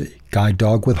 Onesie, guide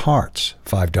dog with hearts,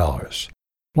 $5.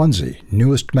 Onesie,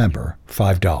 newest member,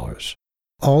 $5.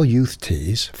 All youth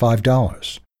tees,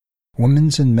 $5.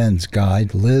 Women's and men's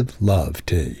guide Live Love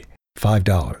tee,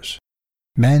 $5.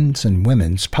 Men's and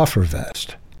women's puffer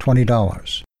vest,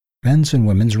 $20. Men's and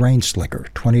women's rain slicker,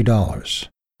 $20.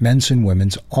 Men's and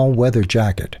women's all-weather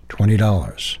jacket,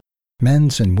 $20.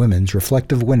 Men's and women's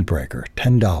reflective windbreaker,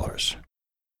 $10.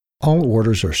 All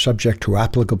orders are subject to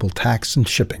applicable tax and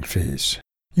shipping fees.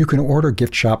 You can order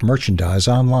gift shop merchandise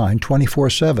online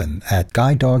 24/7 at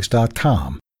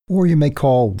guidedogs.com, or you may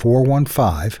call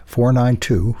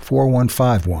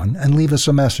 415-492-4151 and leave us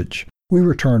a message. We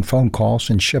return phone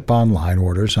calls and ship online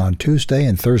orders on Tuesday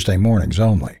and Thursday mornings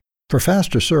only. For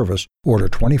faster service, order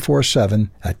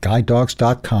 24/7 at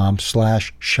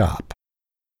guidedogs.com/shop.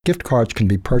 Gift cards can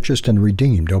be purchased and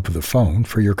redeemed over the phone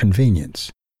for your convenience.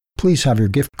 Please have your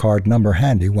gift card number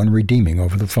handy when redeeming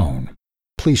over the phone.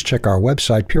 Please check our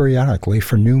website periodically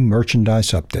for new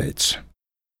merchandise updates.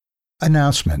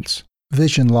 Announcements.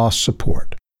 Vision loss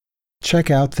support.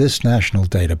 Check out this national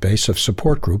database of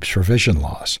support groups for vision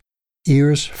loss.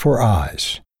 Ears for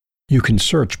Eyes. You can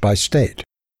search by state.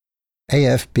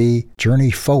 AFB Journey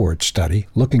Forward study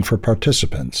looking for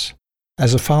participants.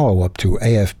 As a follow-up to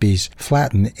AFB's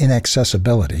Flatten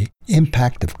Inaccessibility,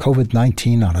 Impact of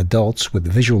COVID-19 on Adults with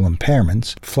Visual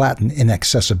Impairments, Flatten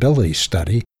Inaccessibility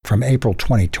study from April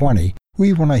 2020,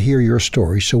 we want to hear your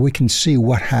story so we can see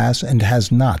what has and has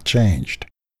not changed.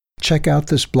 Check out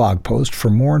this blog post for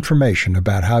more information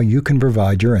about how you can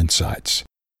provide your insights.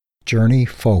 Journey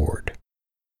Forward.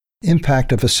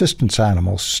 Impact of Assistance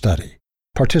Animals study.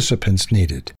 Participants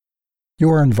needed. You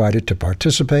are invited to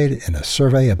participate in a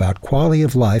survey about quality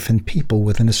of life in people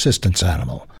with an assistance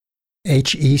animal.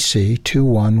 HEC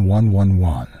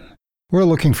 21111. We're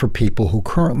looking for people who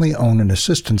currently own an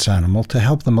assistance animal to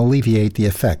help them alleviate the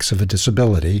effects of a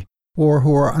disability, or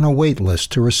who are on a wait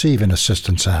list to receive an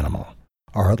assistance animal,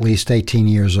 are at least 18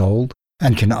 years old,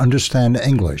 and can understand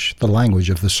English, the language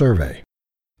of the survey.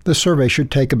 The survey should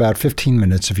take about 15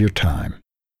 minutes of your time.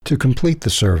 To complete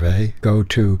the survey, go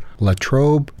to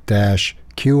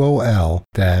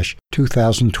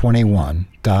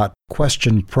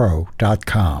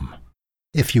latrobe-qol-2021.questionpro.com.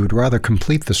 If you would rather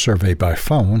complete the survey by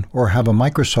phone or have a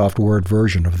Microsoft Word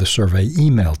version of the survey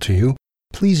emailed to you,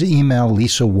 please email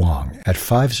Lisa Wong at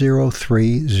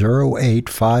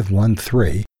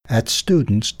 503-08513 at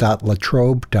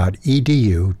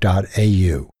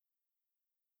students.latrobe.edu.au.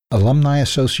 Alumni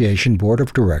Association Board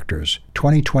of Directors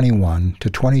 2021 to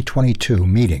 2022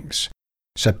 meetings,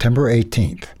 September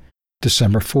 18th,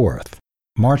 December 4th,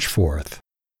 March 4th,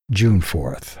 June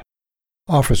 4th.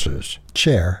 Officers: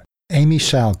 Chair, Amy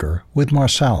Salger with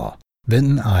Marsala,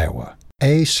 Vinton, Iowa,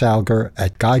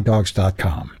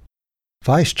 asalger@guidedogs.com.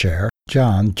 Vice Chair,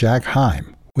 John Jack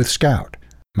Heim with Scout,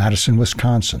 Madison,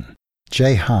 Wisconsin,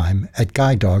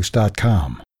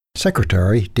 jheim@guidedogs.com.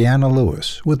 Secretary, Deanna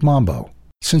Lewis with Mambo,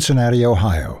 Cincinnati,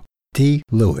 Ohio, dlewis,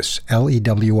 Lewis,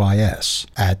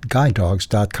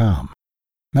 @guidedogs.com.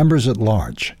 Members at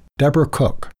Large: Deborah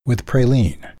Cook with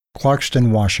Praline,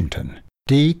 Clarkston, Washington,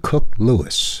 D. Cook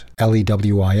Lewis,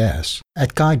 Lewis,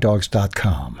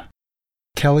 @guidedogs.com.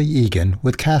 Kelly Egan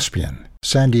with Caspian,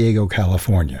 San Diego,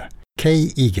 California,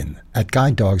 K. Egan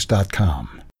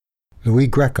 @guidedogs.com. Louis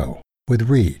Greco with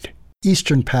Reed,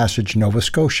 Eastern Passage, Nova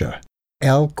Scotia,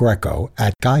 L. Greco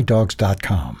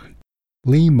 @guidedogs.com.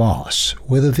 Lee Moss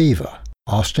with Aviva,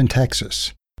 Austin,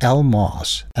 Texas, L.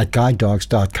 Moss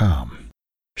 @guidedogs.com.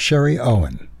 Sherry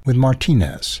Owen with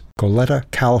Martinez, Goleta,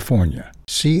 California,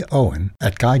 C. Owen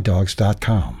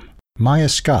 @guidedogs.com. Maya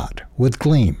Scott with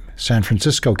Gleam, San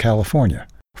Francisco, California,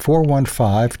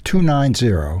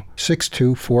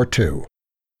 415-290-6242,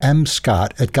 M.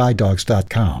 Scott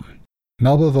 @guidedogs.com.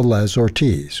 Melba Velez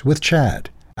Ortiz with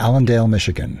Chad, Allendale,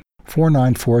 Michigan,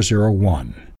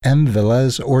 49401, M.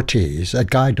 Velez Ortiz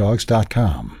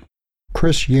 @guidedogs.com.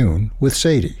 Chris Yoon with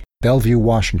Sadie, Bellevue,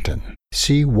 Washington,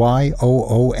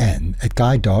 CYOON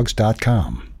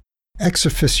 @guidedogs.com. Ex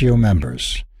officio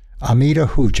members: Amita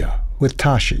Huja with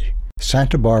Tashi,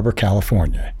 Santa Barbara,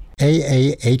 California,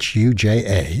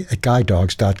 AAHUJA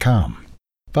 @guidedogs.com.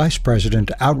 Vice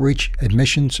President, Outreach,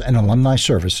 Admissions, and Alumni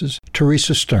Services,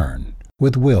 Teresa Stern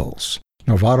with Wills,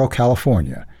 Novato,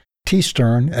 California,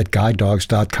 tstern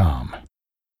 @guidedogs.com.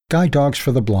 Guide Dogs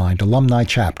for the Blind Alumni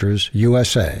Chapters,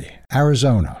 USA,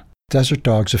 Arizona, Desert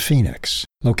Dogs of Phoenix,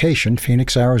 location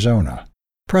Phoenix, Arizona.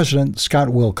 President Scott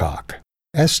Wilcock,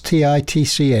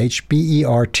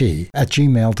 STITCHBERT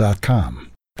 @gmail.com.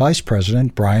 Vice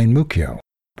President Brian Muccio,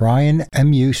 Brian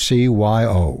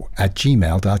MUCYO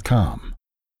 @gmail.com.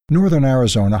 Northern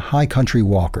Arizona High Country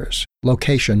Walkers,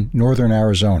 location Northern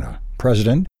Arizona.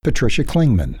 President Patricia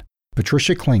Klingman,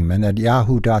 Patricia Klingman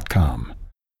 @yahoo.com.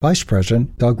 Vice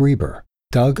President Doug Reber,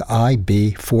 Doug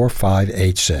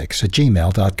IB4586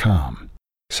 @gmail.com.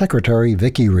 Secretary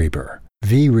Vicki Reber,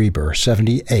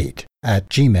 VReber78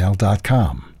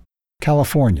 @gmail.com.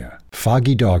 California,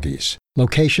 Foggy Doggies,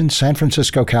 location San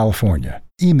Francisco, California.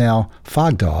 Email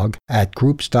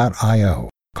fogdog@groups.io.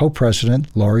 Co-President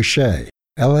Lori Shea,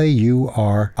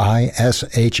 LAURISHAY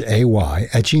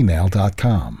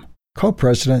 @gmail.com.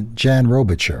 Co-President Jan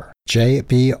Robicher,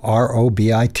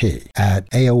 JBROBIT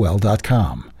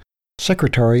 @AOL.com.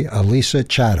 Secretary Elisa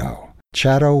Chatto,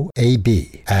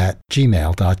 ChattoAB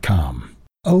 @gmail.com.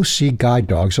 OC Guide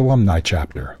Dogs Alumni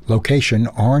Chapter, location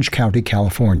Orange County,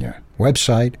 California.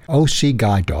 Website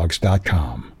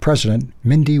ocguidedogs.com. President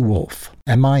Mindy Wolf,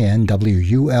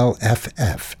 MINWULFF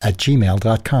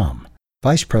 @gmail.com.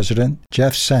 Vice President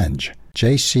Jeff Senge,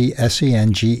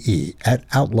 JCSENGE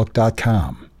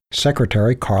 @outlook.com.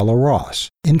 Secretary Carla Ross,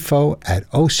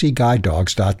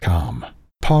 info@ocguidedogs.com.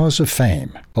 Paws of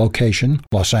Fame, location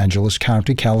Los Angeles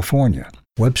County, California.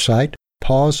 Website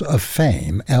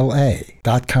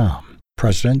pawsoffamela.com.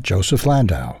 President Joseph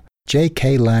Landau,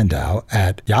 jklandau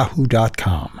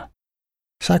 @yahoo.com.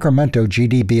 Sacramento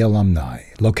GDB Alumni,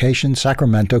 location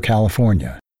Sacramento,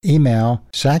 California. Email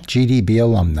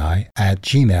sacgdbalumni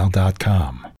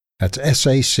 @gmail.com. That's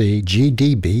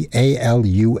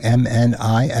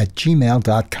SACGDBALUMNI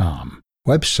 @gmail.com.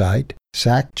 Website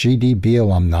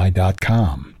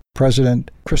sacgdbalumni.com.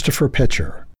 President Christopher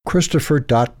Pitcher,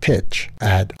 Christopher.pitch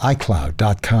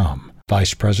 @icloud.com.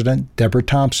 Vice President Deborah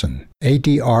Thompson,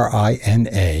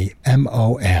 ADRINAMOM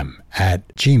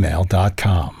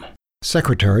 @gmail.com.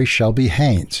 Secretary Shelby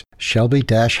Haynes,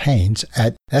 Shelby-Haynes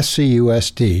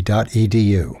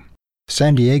 @scusd.edu.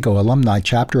 San Diego Alumni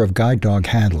Chapter of Guide Dog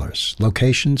Handlers,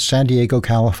 location San Diego,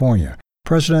 California.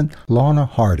 President Lorna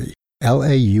Hardy,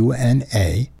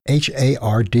 LAUNAHARDY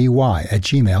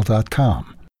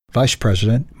 @gmail.com. Vice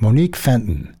President Monique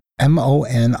Fenton,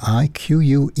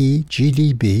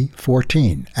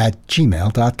 MONIQUEGDB14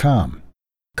 @gmail.com.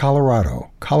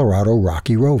 Colorado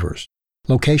Rocky Rovers,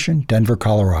 location Denver,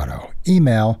 Colorado.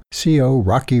 Email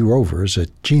corockyrovers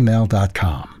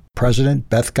 @gmail.com. President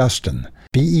Beth Guston,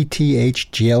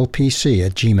 BETHGLPC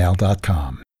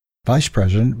 @gmail.com. Vice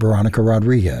President Veronica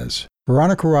Rodriguez,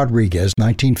 Veronica Rodriguez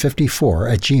 1954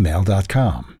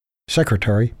 @gmail.com.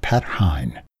 Secretary Pat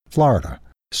Hine, Florida,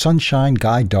 Sunshine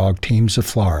Guide Dog Teams of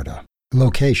Florida.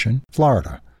 Location,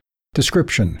 Florida.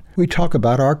 Description: we talk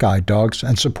about our guide dogs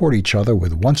and support each other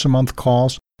with once-a-month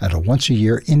calls and a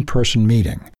once-a-year in-person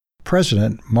meeting.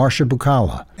 President Marsha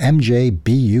Bukala,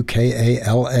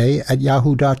 MJBUKALA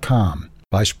 @yahoo.com.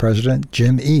 Vice President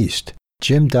Jim East,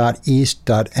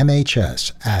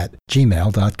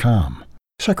 jim.east.mhs@gmail.com.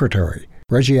 Secretary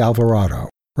Reggie Alvarado,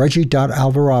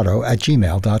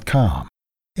 reggie.alvarado@gmail.com.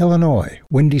 Illinois,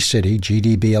 Windy City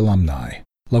GDB Alumni.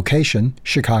 Location,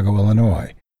 Chicago,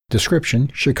 Illinois. Description,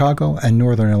 Chicago and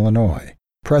Northern Illinois.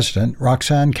 President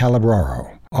Roxanne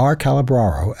Calabraro,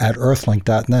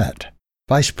 rcalabraro@earthlink.net.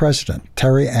 Vice President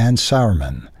Terry Ann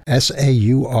Sauerman,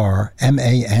 SAURMANN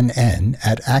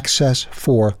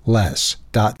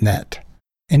 @access4less.net.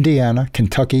 Indiana,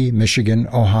 Kentucky, Michigan,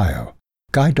 Ohio.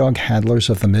 Guide Dog Handlers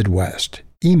of the Midwest.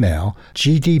 Email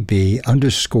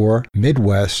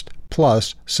gdb_Midwest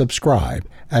plus subscribe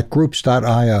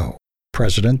 @groups.io.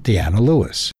 President Deanna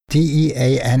Lewis,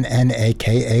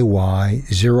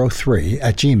 DEANNAKAY03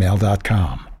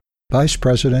 @gmail.com. Vice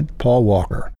President Paul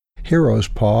Walker,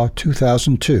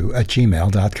 HeroesPaw2002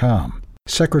 @gmail.com.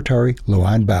 Secretary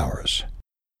Luann Bowers.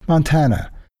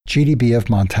 Montana, GDB of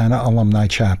Montana Alumni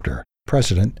Chapter.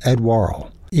 President Ed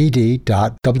Worrell, ed.worrell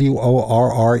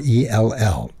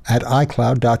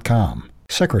 @icloud.com.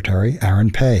 Secretary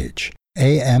Aaron Page,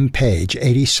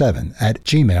 ampage87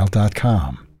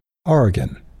 @gmail.com.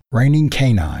 Oregon, Raining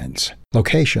Canines.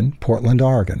 Location, Portland,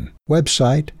 Oregon.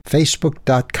 Website,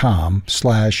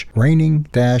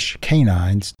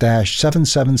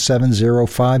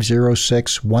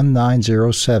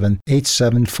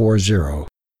 facebook.com/raining-canines-777050619078740.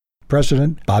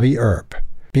 President Bobby Earp,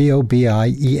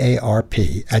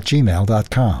 BOBIEARP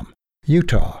 @gmail.com.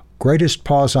 Utah, Greatest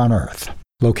Paws on Earth.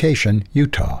 Location,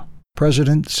 Utah.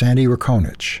 President Sandy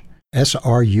Rakonich,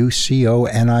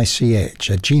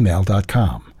 SRUCONICH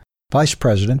 @gmail.com. Vice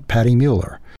President Patty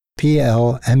Mueller,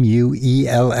 PLMUELLER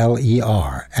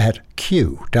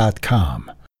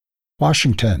 @q.com.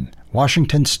 Washington,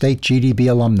 Washington State GDB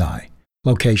Alumni.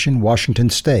 Location, Washington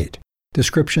State.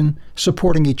 Description,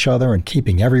 supporting each other and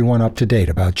keeping everyone up to date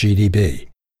about GDB.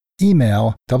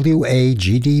 Email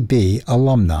WAGDB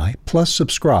alumni plus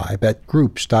subscribe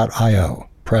 @groups.io.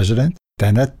 President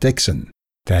Danette Dixon,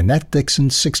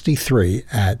 DanetteDixon63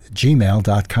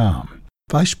 @gmail.com.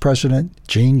 Vice President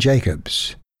Jean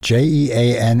Jacobs,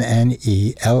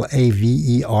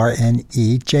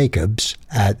 JEANNELAVERNE Jacobs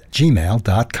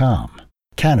 @gmail.com.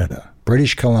 Canada,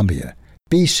 British Columbia,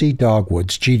 BC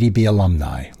Dogwoods GDB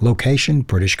Alumni. Location,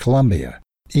 British Columbia.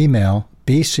 Email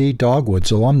BC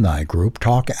Dogwoods Alumni Group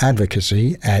Talk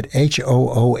Advocacy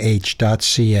 @hooh.ca.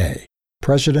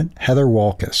 President Heather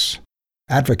Walkus.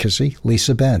 Advocacy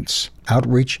Lisa Bentz.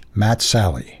 Outreach Matt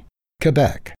Sally.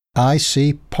 Quebec,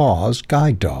 IC Paws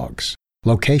Guide Dogs.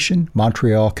 Location,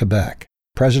 Montreal, Quebec.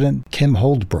 President Kim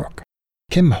Holdbrook,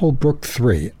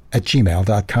 KimHoldbrook3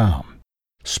 @gmail.com.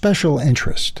 Special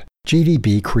interest,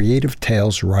 GDB Creative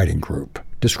Tales Writing Group.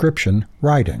 Description,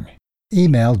 writing.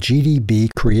 Email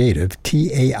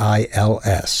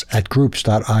gdbcreative.tals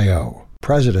 @groups.io.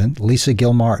 President Lisa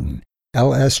Gilmartin,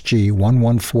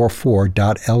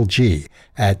 LSG1144.lg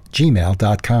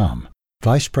 @gmail.com.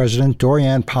 Vice President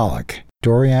Dorianne Pollock,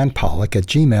 DoriannePollock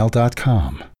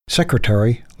 @gmail.com.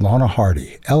 Secretary Lorna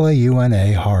Hardy,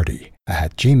 LAUNA Hardy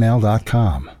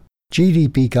 @gmail.com.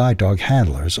 GDB Guide Dog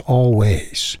Handlers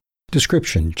Always.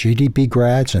 Description, GDB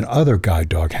grads and other guide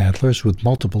dog handlers with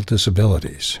multiple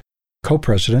disabilities.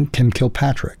 Co-President Kim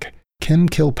Kilpatrick,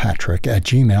 KimKilpatrick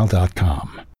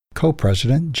 @gmail.com.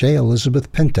 Co-President J.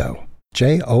 Elizabeth Pinto,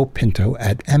 JOPinto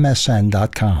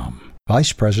 @msn.com.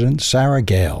 Vice President Sarah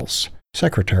Gales.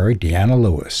 Secretary Deanna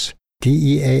Lewis,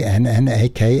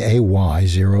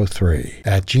 DEANNAKAY03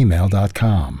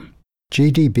 @gmail.com.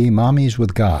 GDB Mommies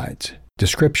with Guides.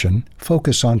 Description,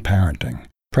 focus on parenting.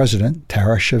 President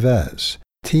Tara Chavez,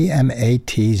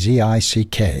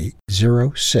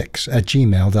 TMATZICK06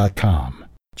 @gmail.com.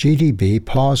 GDB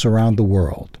Paws Around the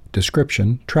World.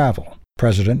 Description, travel.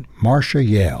 President Marcia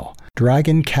Yale,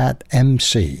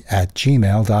 DragonCatMC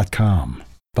 @gmail.com.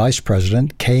 Vice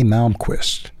President Kay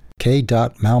Malmquist,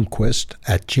 k.malmquist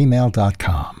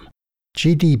 @gmail.com.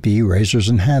 GDB Razors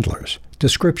and Handlers.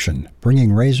 Description,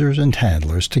 bringing razors and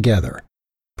handlers together.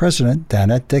 President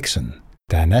Danette Dixon,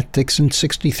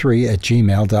 DanetteDixon63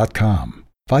 @gmail.com.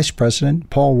 Vice President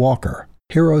Paul Walker,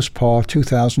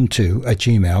 HeroesPaw2002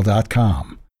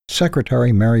 @gmail.com.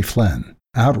 Secretary Mary Flynn.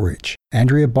 Outreach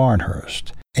Andrea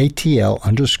Barnhurst,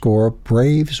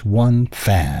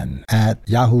 ATL_Braves1Fan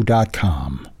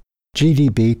 @yahoo.com.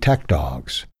 GDB Tech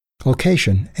Dogs.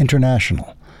 Location,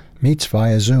 International. Meets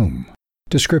via Zoom.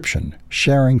 Description,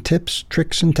 sharing tips,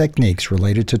 tricks, and techniques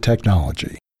related to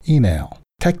technology. Email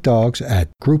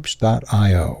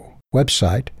techdogs@groups.io.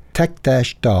 Website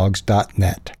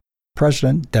tech-dogs.net.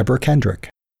 President Deborah Kendrick.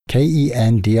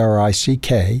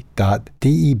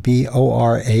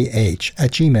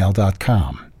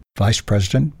 kendrick@gmail.com. Vice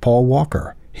President Paul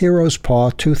Walker.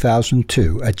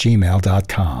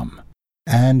 heroespaw2002@gmail.com.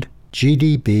 And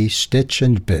GDB Stitch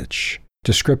and Bitch.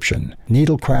 Description: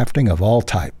 needle crafting of all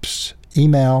types.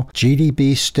 Email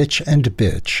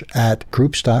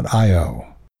gdbstitchandbitch@groups.io.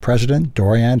 President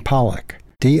Dorianne Pollack.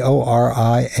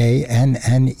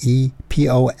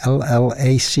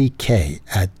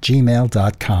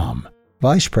 DORIANNEPOLLACK@gmail.com.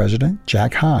 Vice President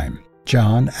Jack Heim.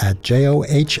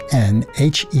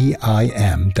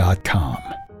 John@JOHNHEIM.com.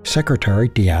 Secretary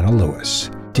Deanna Lewis.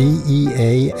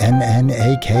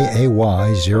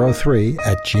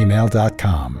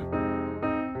 DEANNAKAY03@gmail.com.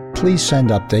 Please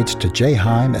send updates to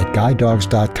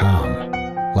jheim@guidedogs.com.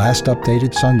 Last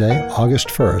updated Sunday, August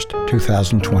 1st,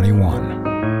 2021.